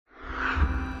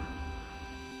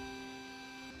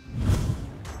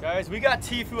Guys, we got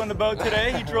TFUE on the boat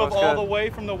today. He drove all the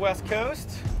way from the West Coast,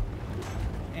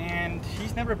 and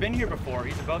he's never been here before.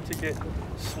 He's about to get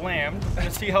slammed. I'm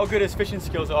gonna see how good his fishing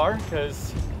skills are,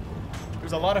 because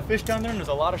there's a lot of fish down there and there's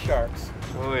a lot of sharks.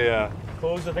 Oh yeah.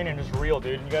 Close the thing and just reel,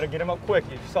 dude. You gotta get them up quick.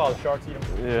 You saw the sharks eat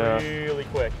them really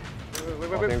quick.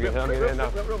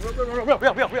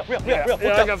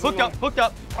 Hooked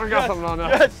up. I got something on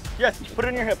now. Yes. Put it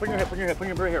in your hip. Put it in your hip.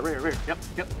 Right here.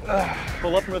 Yep.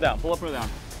 Pull up and reel down.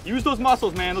 Use those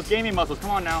muscles, man. Those gaming muscles. Come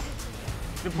on now.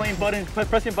 You've been playing buttons,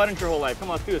 pressing buttons your whole life.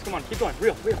 Come on, let's do this. Come on, keep going.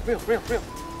 Reel. The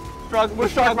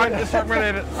shark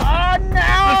grenaded. Oh no!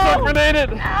 The shark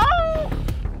grenaded. Ow!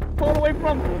 Pull it away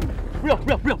from. Reel.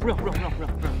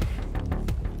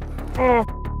 Oh,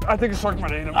 I think the shark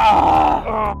grenaded him.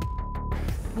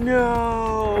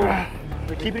 No!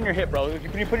 Keep it in your hip, bro. If you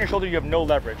put it in your shoulder, you have no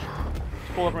leverage.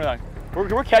 Just pull up and down.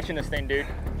 We're catching this thing, dude.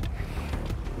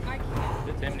 I can't.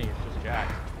 It's empty. It's just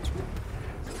jacked.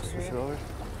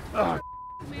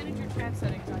 Manage your trap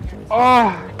settings on your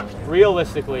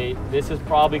Realistically, this is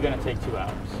probably going to take 2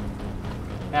 hours.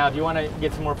 Now, if you want to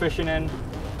get some more fishing in,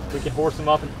 we can horse them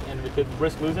up and we could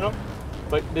risk losing them.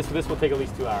 But this will take at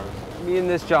least 2 hours. Me and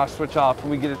this Josh switch off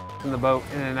and we get it in the boat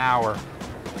in an hour.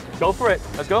 Go for it.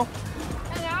 Let's go.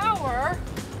 An hour?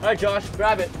 All right, Josh,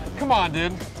 grab it. Come on,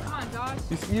 dude. Come on, Josh.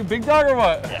 You big dog or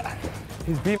what? Yeah.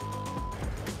 He's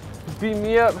beating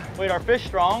me up. Wait, our fish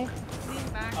strong? Lean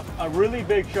back. A really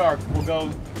big shark will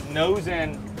go nose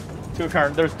in to a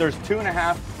current. There's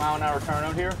 2.5 mile an hour current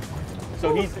out here.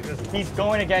 So he's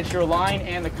going against your line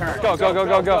and the current. Go.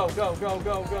 Go.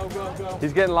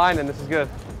 He's getting line in. This is good.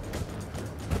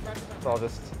 So I'll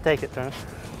just Take it, Dennis.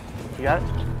 You got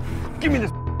it? give me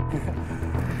this.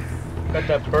 Got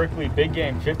that Berkeley big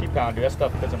game 50-pound, dude. That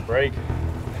stuff doesn't break.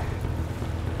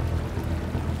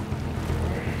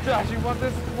 Josh, you want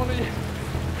this? You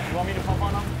want me to pump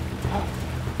on them?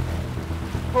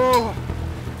 Oh,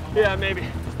 yeah, maybe.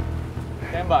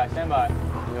 Stand by. You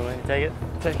want me to take it?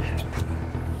 Take it.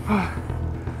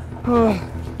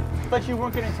 But you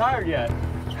weren't getting tired yet.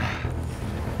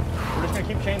 We're just gonna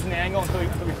keep changing the angle until we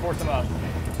force him up.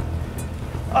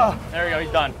 Oh, there we go,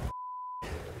 he's done.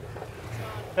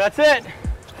 That's it.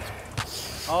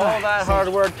 All that hard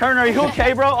work. Turner, are you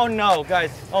okay, bro? Oh no,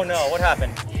 guys. Oh no, what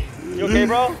happened? You okay,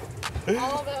 bro?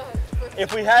 All the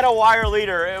If we had a wire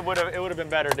leader, it would have been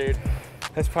better, dude.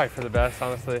 That's probably for the best,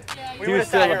 honestly. yeah, We would have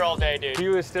sat here all day, dude. He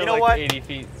was still you know like what? 80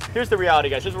 feet. Here's the reality,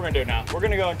 guys. Here's what we're gonna do now. We're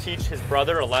gonna go and teach his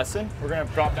brother a lesson. We're gonna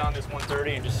drop down this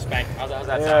 130 and just spank him. How's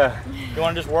that sound? You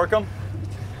wanna just work him?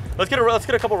 Let's get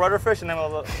a couple rudderfish and then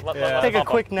we'll let take a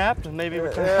quick nap and maybe we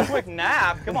can. Quick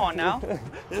nap? Come on now.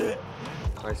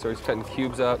 All right, so he's cutting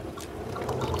cubes up.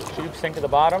 Cubes sink to the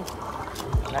bottom.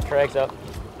 And that drags up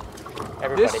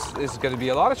everybody. This is going to be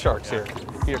a lot of sharks here.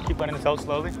 Here, keep letting this out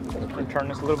slowly. And turn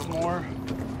this a little bit more.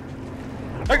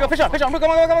 There you go, fish on.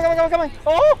 Come on.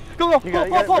 Oh, go. You got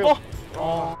it.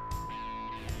 Oh.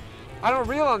 I don't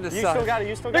reel on this You side. still got it.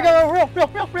 There you go, reel.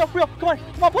 Come on,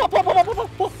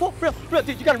 pull. Reel.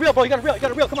 Dude, you got to reel, bro. You got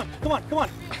to reel. Come on.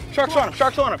 Sharks on him.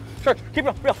 Sharks. Keep it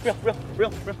up. Reel.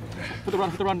 Put the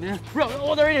run. Yeah. Reel.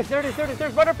 Oh, there it is. There's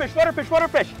rudderfish.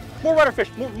 More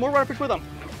rudderfish with them.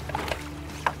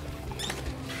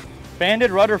 Banded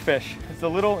rudderfish. It's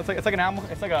like an animal.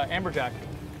 It's like an amberjack.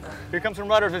 Here comes some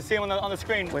rudders. I see them on the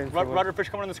screen. Rudderfish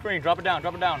coming on the screen. Drop it down. Oh,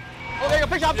 there you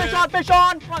go. Fish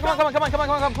on. Come on. Pull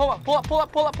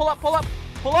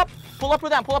up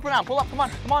or down. Come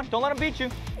on. Don't let them beat you.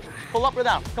 Pull up or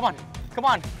down. Come on.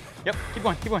 Yep. Keep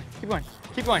going. Big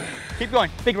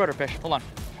rudderfish. Hold on.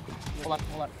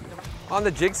 On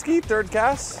the jig ski, third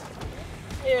cast.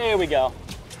 Here we go.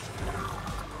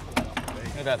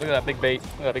 Look at that big bait.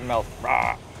 Look at that big mouth.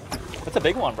 Rah. That's a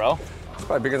big one, bro. It's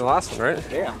probably bigger than the last one, right?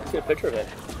 Yeah, let's get a picture of it.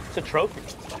 It's a trophy.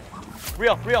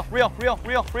 Reel. Yeah,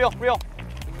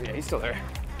 he's still there.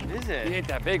 Is He it? ain't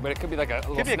that big, but it could be like a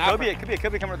little Could be a snapper. cobia. It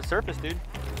could be coming to the surface, dude.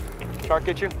 Shark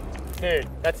get you? Dude,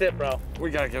 that's it, bro. We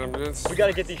gotta get him. Dude. We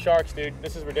gotta get these sharks, dude.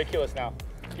 This is ridiculous now.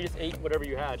 He just ate whatever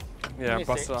you had. Yeah, me a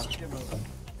bust stick. off.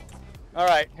 All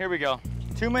right, here we go.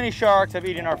 Too many sharks have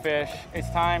eaten our fish. It's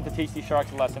time to teach these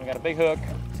sharks a lesson. We got a big hook.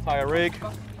 Let's tie a rig.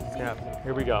 Yeah,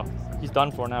 here we go. He's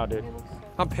done for now, dude.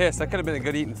 I'm pissed. That could have been a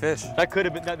good eating fish. That could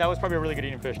have been. That was probably a really good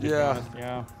eating fish. To be honest.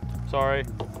 Yeah. Sorry.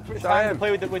 It's time to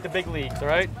play with the big leagues. All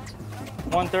right.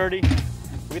 130. We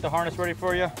get the harness ready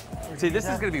for you. See, this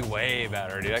is gonna be way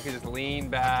better, dude. I can just lean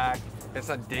back. It's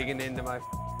not digging into my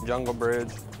jungle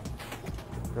bridge.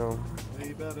 No.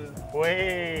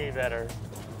 Way better.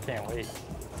 Can't wait.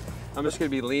 I'm just gonna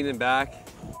be leaning back,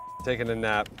 taking a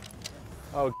nap.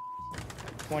 Oh,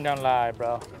 going down live,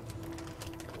 bro.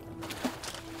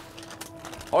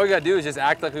 All we gotta do is just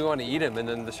act like we want to eat him, and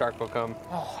then the shark will come.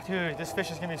 Oh, dude, this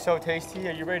fish is gonna be so tasty.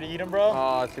 Are you ready to eat him, bro?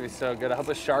 Oh, it's gonna be so good. I hope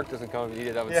the shark doesn't come and eat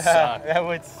it. That would Yeah, suck. that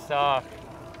would suck.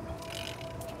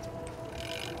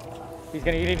 He's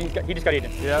gonna eat it. He just got eaten.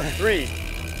 Yeah. 3,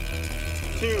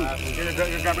 2. You're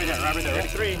gonna grab right there. Right there. Ready?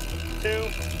 3, 2,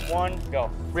 1, go.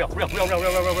 Reel.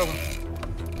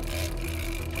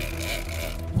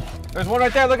 There's one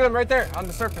right there. Look at him right there on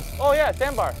the surface. Oh yeah,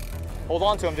 sandbar. Hold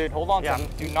on to him, dude. Hold on to Yeah. him.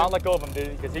 Do not let go of him,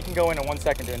 dude, because he can go in 1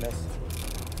 second doing this.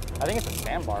 I think it's a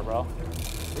sandbar, bro.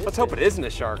 Let's hope it isn't a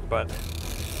shark, but.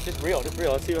 Just reel.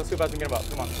 Let's see how fast we can get him up.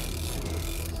 Come on.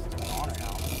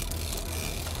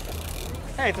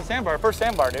 Hey, it's a sandbar. First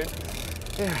sandbar, dude.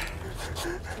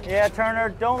 Yeah, Turner,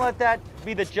 don't let that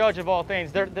be the judge of all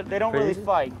things. They don't really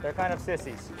fight. They're kind of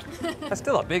sissies. That's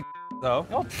still a big though.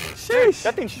 Oh, sheesh.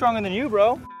 That thing's stronger than you,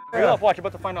 bro. Reel up, watch. You're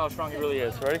about to find out how strong he really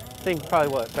is. Ready? I think probably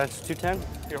what? That's 210.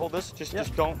 Here, hold this.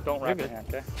 Just don't wrap your hand,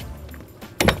 okay?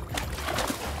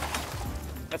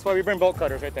 That's why we bring bolt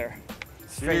cutters right there.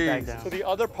 Straight back down. So the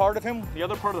other part of him, the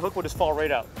other part of the hook will just fall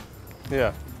right out.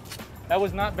 Yeah. That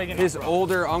was not big enough. His bro.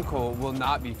 older uncle will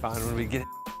not be fine when we get.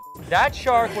 That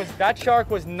shark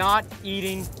was not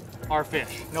eating our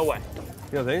fish. No way.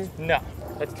 You think? No,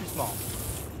 that's too small.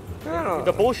 No.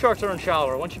 The bull sharks are in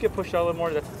shallower. Once you get pushed out a little more,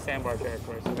 that's the sandbar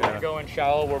territory. So we're gonna go in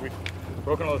shallow where we've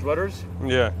broken all those rudders.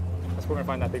 Yeah. That's where we're gonna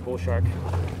find that big bull shark.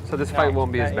 So this fight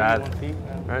won't be as bad. 81 feet,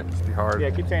 Right? It's be hard.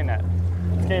 Yeah, keep saying that.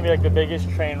 It's gonna be like the biggest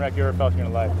train wreck you ever felt in your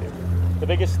life, dude. The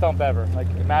biggest stump ever. Like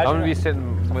imagine. I'm gonna be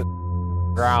sitting with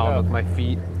ground with my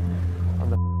feet on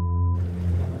the.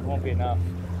 It won't be enough.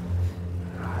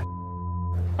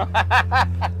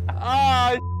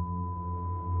 Ah.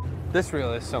 This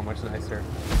reel is so much nicer.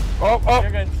 You're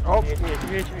good. Oh. Yeah.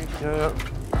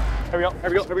 Here we go.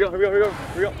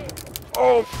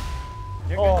 Oh.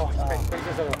 You're Oh.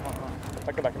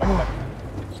 good. Back.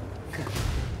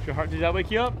 Your heart, did that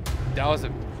wake you up? That was a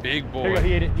big boy. Here we go.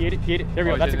 He ate it. There we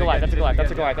go. Oh, That's a did it Goliath. again,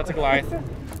 That's a Goliath. Here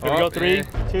we go. 3,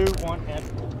 2, 1, and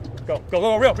go.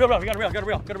 Reel. You gotta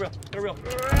reel.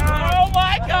 Oh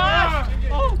my gosh!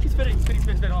 Oh, he's spinning.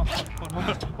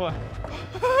 Hold on.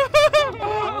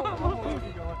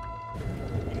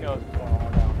 He knows what's going on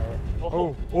down there.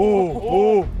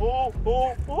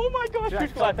 Oh my gosh!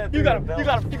 Huge Goliath. You got him.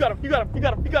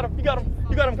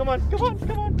 Come on.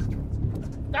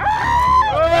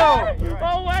 Ah!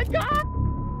 Oh my God!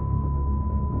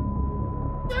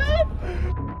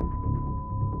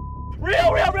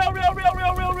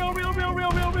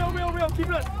 Reel. Keep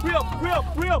it. Reel.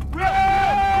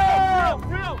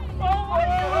 Oh my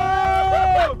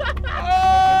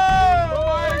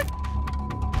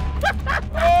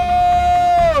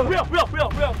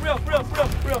God!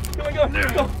 Reel. Come on, go.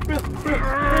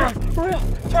 Reel.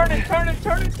 Turn it.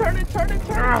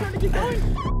 Keep going.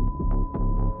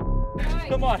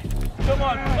 Come on.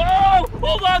 Oh!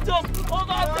 Hold on to him! Oh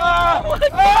my God!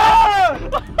 We're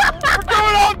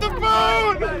going off the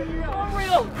boat!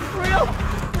 Reel!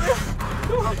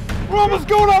 We're almost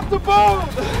going off the boat!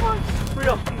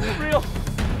 Reel!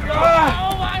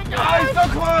 Oh my God! He's so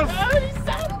close! He's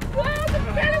so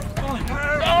close!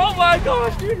 Oh my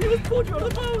gosh, dude! He was pulled you out of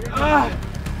the boat!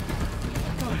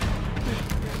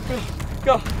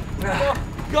 Go!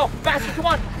 Faster! Come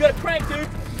on! You gotta crank, dude!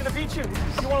 He's gonna beat you!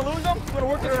 You wanna lose him? You wanna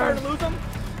work this hard to lose him?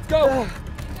 Go!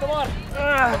 Come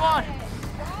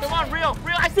on, reel!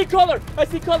 I see color!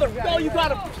 Oh, you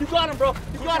got him, bro!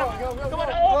 Come on!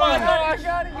 Oh my gosh!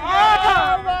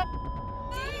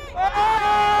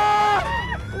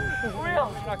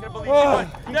 Reel! You're not gonna believe it.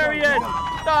 There he is!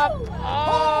 Stop!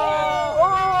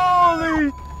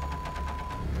 Holy!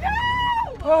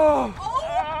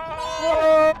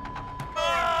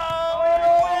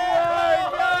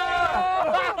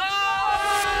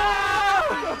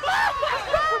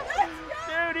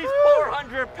 Dude, he's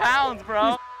 400 pounds,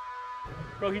 bro.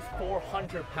 Bro, he's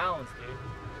 400 pounds, dude.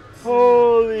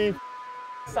 Holy!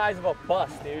 Size of a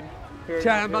bus, dude. Here,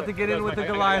 Chad, I'm about to get in with the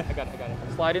Goliath. I got it.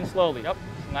 Slide in slowly. Yep,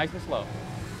 nice and slow.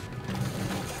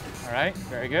 All right,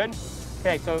 very good.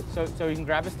 Okay, so you can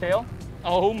grab his tail.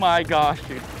 Oh my gosh,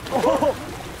 dude.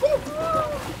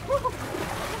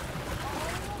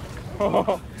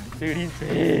 Dude, he's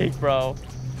big, bro.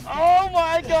 Oh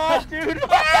my gosh, dude.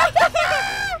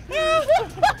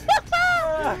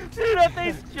 Dude, that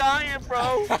thing's giant,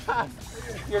 bro.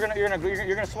 You're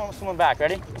gonna swim back.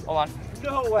 Ready? Hold on.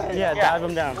 No way! Yeah, dive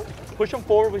him down. Push him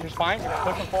forward with your spine. You're gonna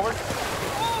push him forward.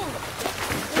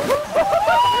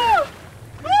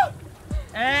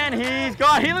 And he's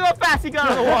gone. Look how fast he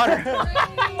got out of the water.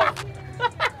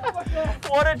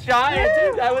 What a giant,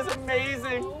 dude. That was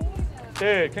amazing.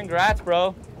 Dude, congrats,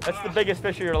 bro. That's the biggest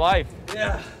fish of your life.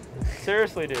 Yeah.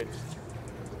 Seriously, dude.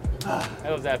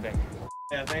 That was epic.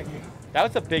 Yeah, thank you. That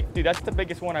was a big, dude, that's the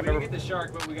biggest one I've ever. We didn't get the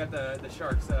shark, but we got the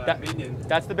shark's minion.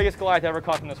 That's the biggest Goliath ever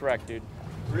caught from this wreck, dude.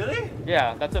 Really?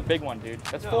 Yeah, that's a big one, dude.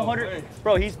 That's No 400. way.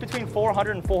 Bro, he's between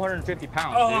 400 and 450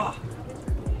 pounds,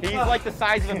 dude. He's like the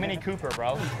size of a Mini Cooper,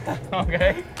 bro.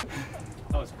 Okay?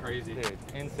 That was crazy. Dude,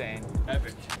 insane.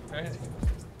 Epic. Crazy.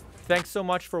 Thanks so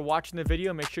much for watching the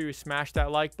video. Make sure you smash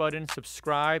that like button,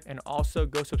 subscribe, and also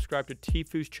go subscribe to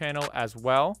TFUE's channel as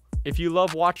well. If you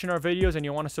love watching our videos and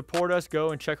you want to support us, go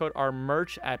and check out our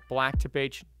merch at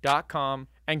blacktiph.com,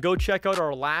 and go check out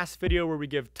our last video where we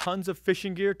give tons of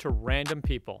fishing gear to random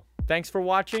people. Thanks for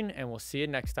watching, and we'll see you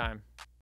next time.